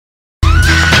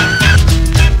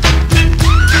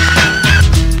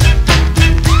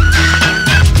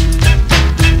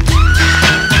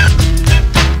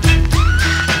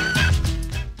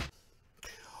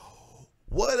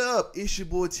It's your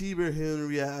boy T-Bear here in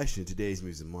reaction to today's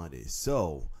Music Monday.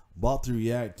 So, about to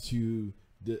react to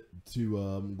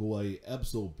go a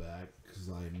episode back because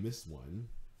I missed one.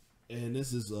 And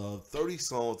this is 30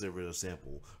 songs that were a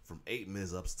sample from 8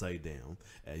 Minutes Upside Down.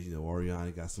 As you know,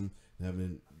 Ariana got some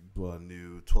having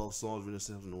new 12 songs written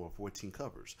themselves and over 14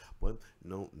 covers. But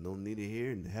no need to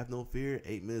hear and have no fear.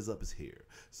 8 Minutes Up is here.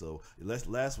 So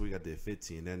last week I did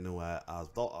 15. I know I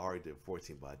thought I already did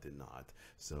 14, but I did not.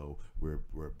 So we're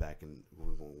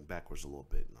going backwards a little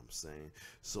bit. I'm saying.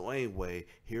 So anyway,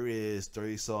 here is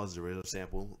 30 songs the original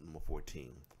sample number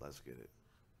 14. Let's get it.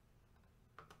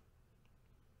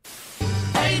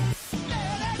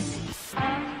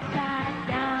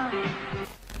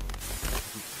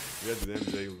 We got the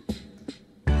MJ.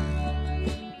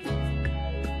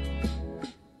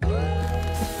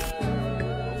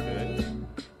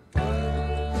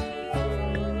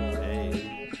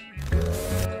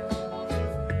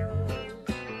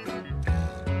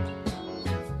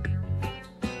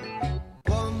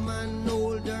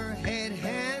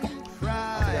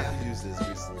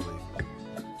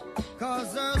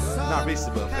 Not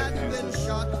recent, but I've been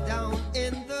shot down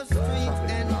in the street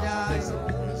and died.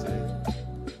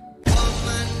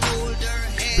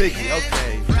 Biggie,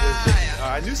 okay.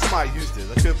 I knew somebody used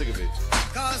this. I couldn't think of it.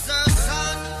 Cause her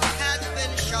son had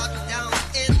been shot down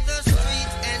in the street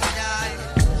and died.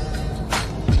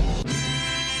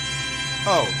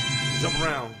 Oh, jump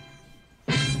around.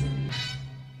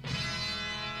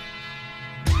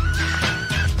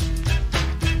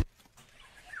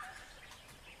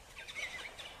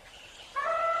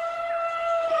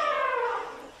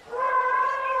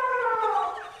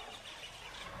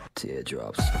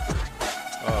 Teardrops.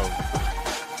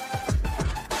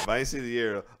 If I didn't see the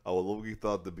year, I would low-key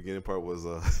thought the beginning part was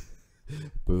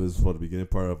but it was for the beginning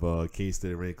part of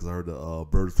K-State Rain because I heard the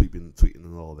birds tweeting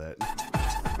and all that.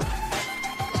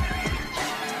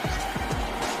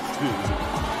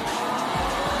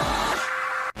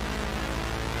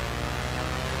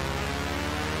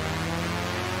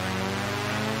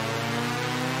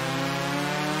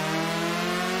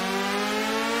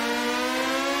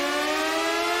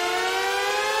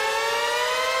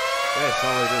 Yeah, it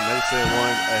sounds like them. They said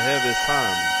one ahead of his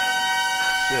time.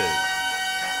 Shit.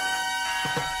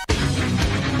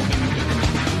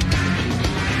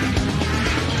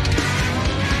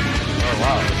 Oh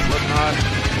wow, Slipknot.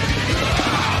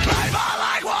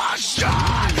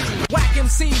 Whack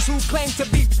MCs who claim to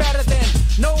be better than.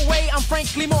 No way, I'm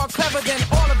frankly more clever than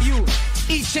all of you.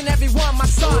 Each and every one, my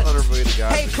son.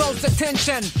 Pay close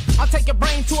attention. I'll take your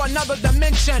brain to another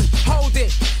dimension. Hold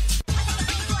it.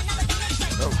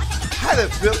 I had a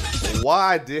feeling.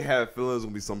 Why I did have a feeling it was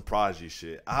gonna be some Prodigy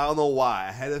shit. I don't know why.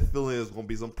 I had a feeling it was gonna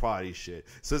be some Prodigy shit.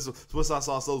 Since I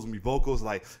saw it was gonna be vocals,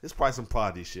 like it's probably some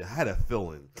Prodigy shit. I had a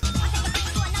feeling.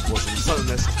 Or something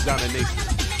that's down in nature.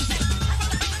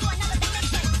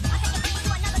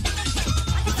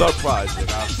 The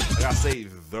Project. I gotta say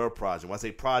the Project. When I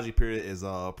say Prodigy, period is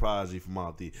Prodigy from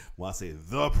Mobb Deep. When I say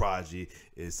the Prodigy,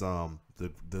 it's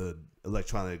the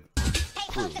electronic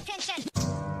crew.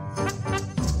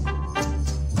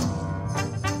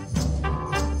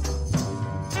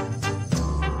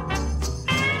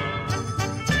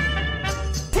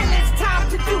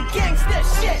 Gangsta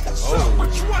shit. Oh. What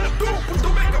you wanna do to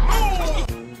make a move?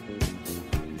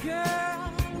 Girl,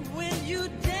 when you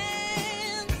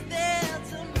dance,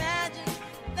 there's a magic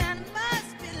that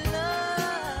must be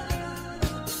love.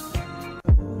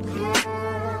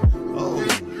 Oh.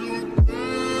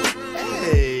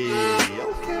 Hey.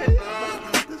 Okay.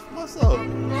 What's up?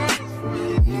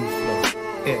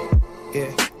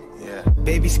 Yeah.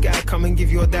 Baby Sky, come and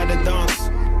give your dad a dance.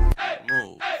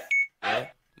 Move.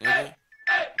 Yeah,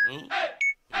 nigga.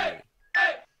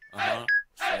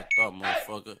 Shut up,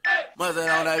 motherfucker. Mother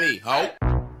on that beat, ho.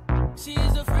 She's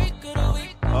a freak of the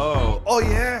week. Oh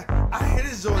yeah. I hit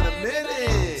this joint in a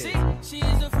minute. She's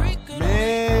a freak of the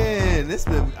Man, this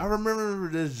been. I remember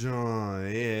this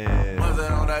joint. Yeah.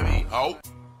 Mother on that beat, ho.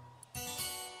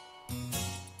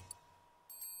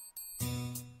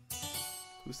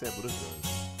 Who sampled this joint?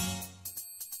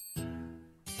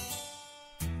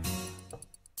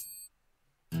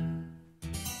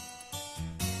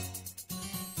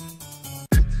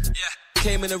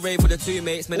 Came in a rave with the two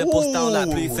mates, made a bust down like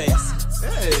Blueface.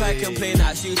 Hey. Try complain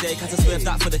that Tuesday, cause I swerved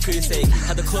that for the crew's sake.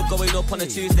 Had the club going up on a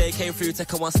Tuesday, came through,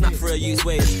 take a one snap for a youth's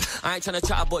waist. I ain't tryna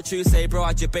chat about Tuesday, bro, I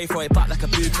had your bay, throw it back like a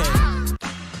bouquet.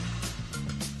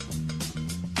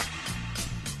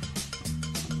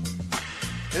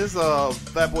 It's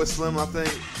Fatboy Slim, I think.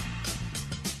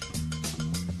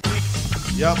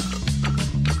 Yep.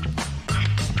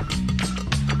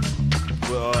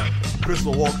 With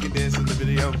Crystal Walken dancing in the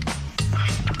video.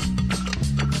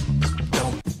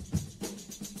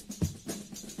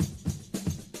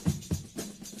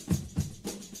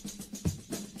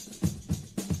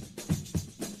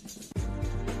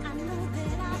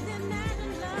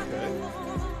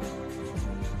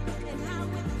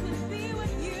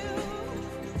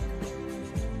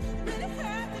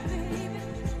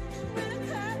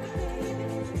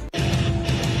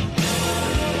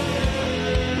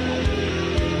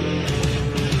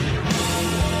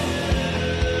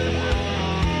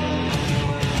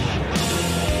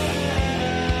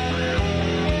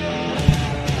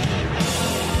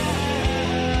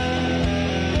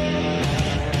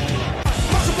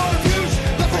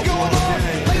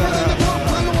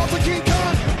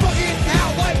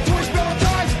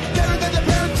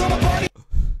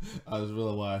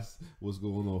 asked what's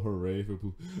going on. Hooray for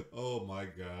poop! Oh my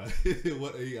god!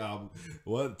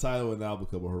 What title and album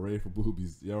cover? Hooray for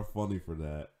boobies! You're funny for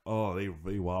that. Oh,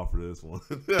 they wild for this one.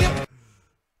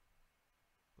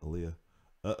 Aaliyah.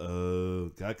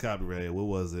 Got copyrighted. What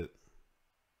was it?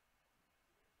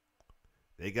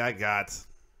 They got.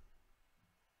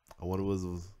 I wonder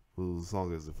whose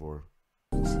song is it for?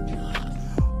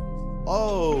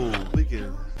 Oh, we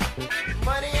can.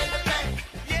 Money in the bank.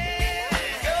 Yeah.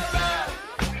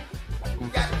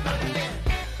 Got money in.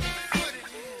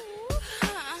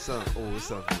 It's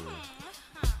something.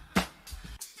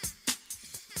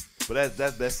 But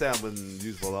that sound been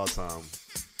used for a long time.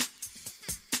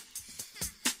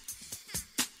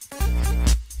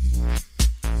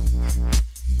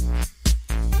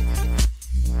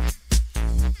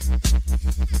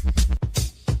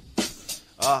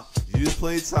 You just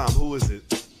played time. Who is it?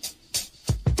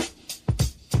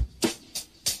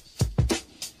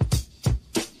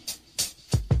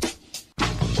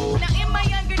 Now in my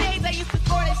younger days, I used to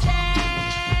sport a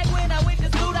shag. When I went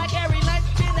to school, I carried lunch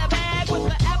in a bag.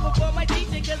 Was forever for my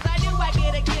teacher, cause I knew I'd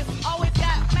get a kiss. Always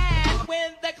got mad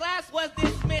when the class was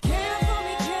dismissed.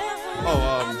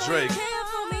 Oh, Drake.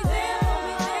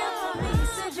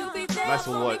 Nice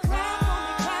one, what?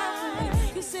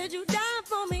 You said you died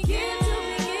for me. Give to me.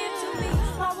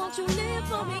 Why won't you live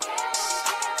for me?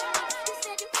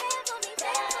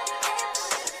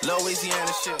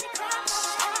 Louisiana shit.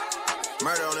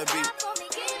 Murder on the beat.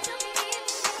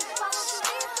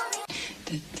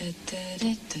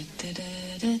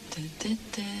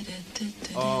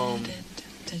 All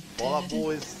Out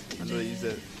Boys. I know you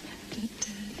said.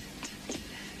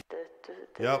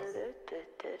 Yep.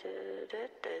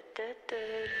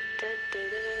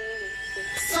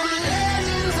 Some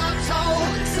legends are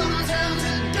told, sometimes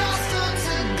the dust turns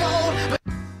to gold.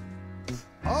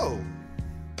 Oh.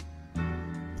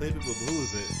 Play people, but who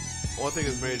is it? Oh, I think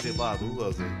it's Mary J. Blige. Who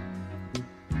was it?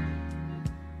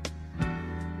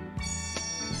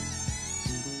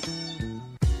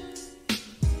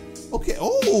 Okay.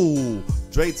 Oh,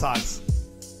 Dre Talks.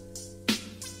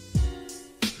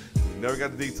 We never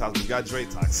got the detox. We got Dre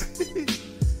Talks.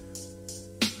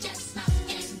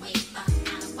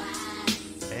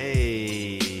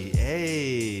 Hey.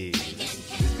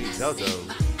 This beat Dodo.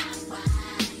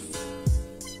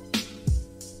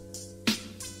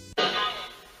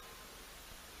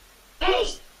 Hey,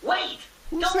 wait!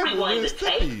 Don't rewind the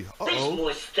tape. Uh-oh. There's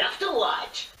more stuff to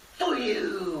watch for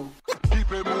you.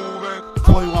 Keep it moving.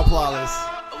 21 Flawless.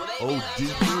 Oh, deep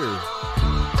here.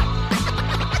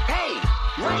 Hey,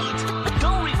 wait!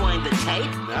 Don't rewind the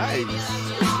tape. Nice.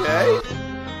 Okay.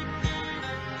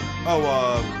 Oh,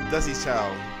 Destiny's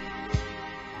Child.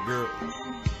 Girl.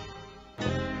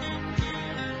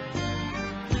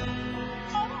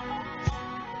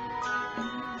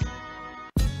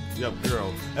 Yep,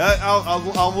 Girl. I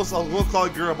was gonna call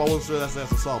it Girl, but I wasn't sure that's the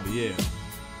song, but yeah.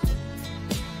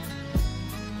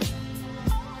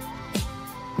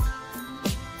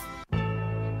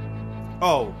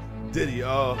 Oh, Diddy.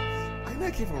 I think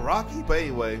that came from Rocky, but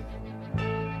anyway.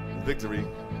 Victory.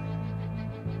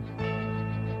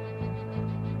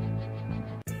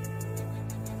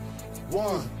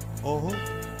 One,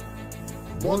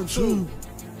 1, 2.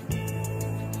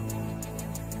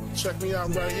 check me out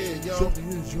right here, yo.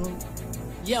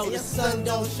 Yo, the sun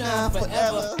don't shine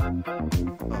forever.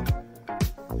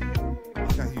 I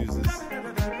can't use this.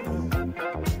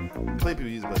 Play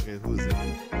people use it, but who is it?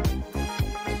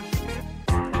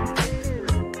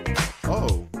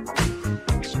 Oh.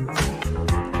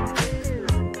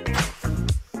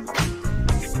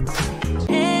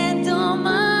 And on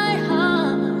my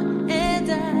heart, and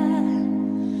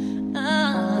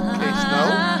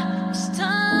this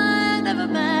time never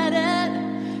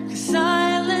mattered, 'cause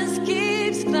silence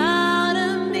keeps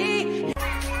clouding me.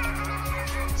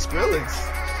 Skrillex.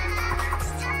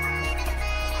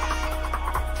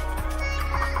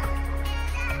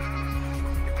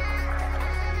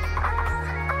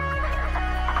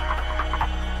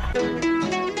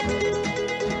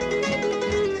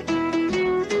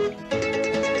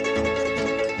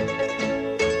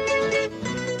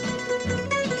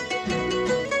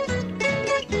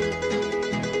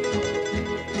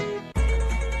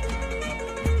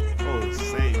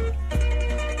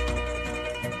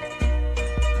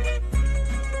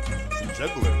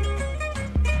 Juggler.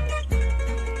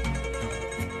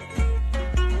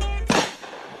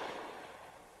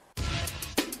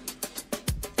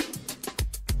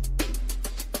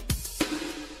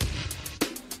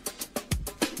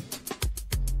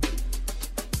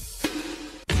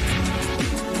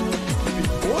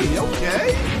 Boy, okay.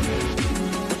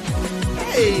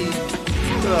 Hey,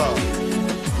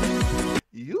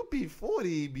 you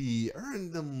 40 be earning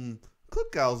them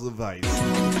cookouts advice.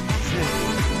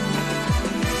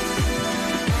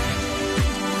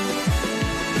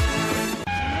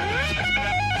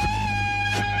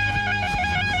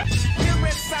 Here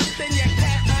is something you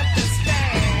can't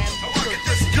understand. I want to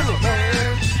just kill a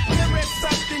man. Here is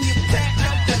something you can't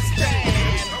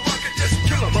understand. I want to just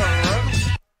kill a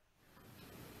man.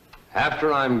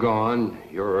 After I'm gone,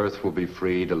 your Earth will be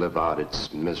free to live out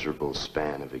its miserable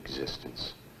span of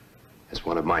existence as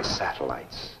one of my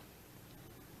satellites.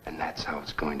 And that's how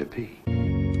it's going to be.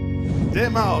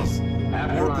 Dead Mouse.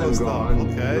 After I'm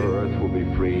gone, your Earth will be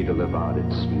free to live out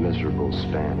its miserable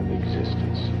span of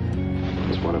existence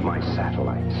as one of my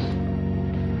satellites.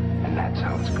 And that's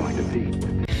how it's going to be.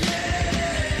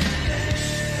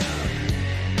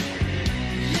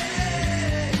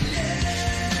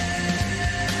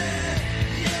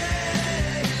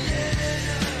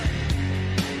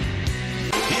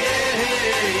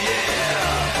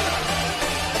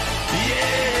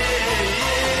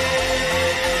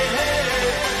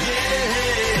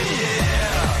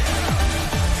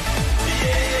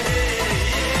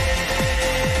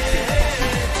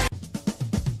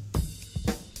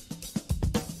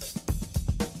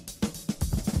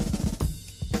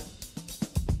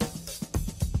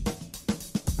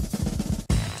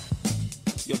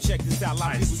 Yo, check this out. A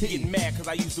lot of people getting mad because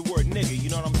I use the word nigga. You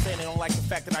know what I'm saying? They don't like the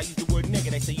fact that I use the word nigga.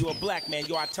 They say you a black man.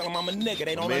 Yo, I tell them I'm a nigga.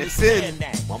 They don't understand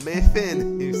that. My man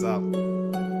Finn. Here's up.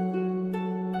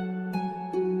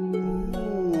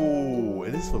 Ooh,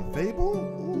 and it's from Fable?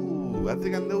 Ooh, I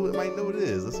think I know it. Might know what it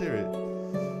is. Let's hear it.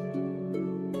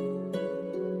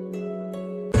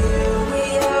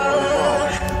 Oh,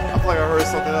 I feel like I heard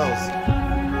something else.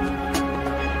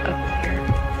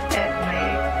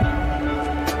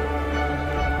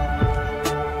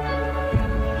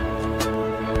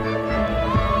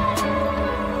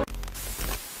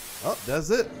 Oh, that's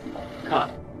it.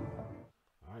 Cut.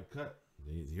 Alright, cut.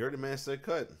 You heard the man say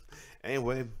cut.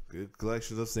 Anyway, good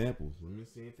collections of samples. Let me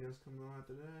see anything else coming on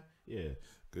after that. Yeah,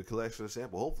 good collection of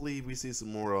samples. Hopefully we see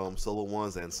some more solo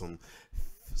ones and some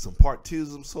part twos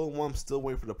of some solo ones. I'm still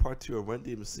waiting for the part 2 of Run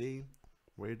DMC.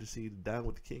 Ready to see Down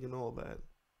with the King and all that.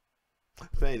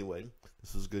 But anyway,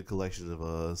 this was a good collection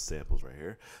of samples right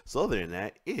here. So other than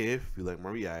that, if you like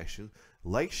my reaction,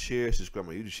 like, share, subscribe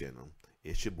to my YouTube channel.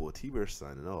 It's your boy T-Bear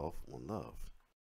signing off. One love.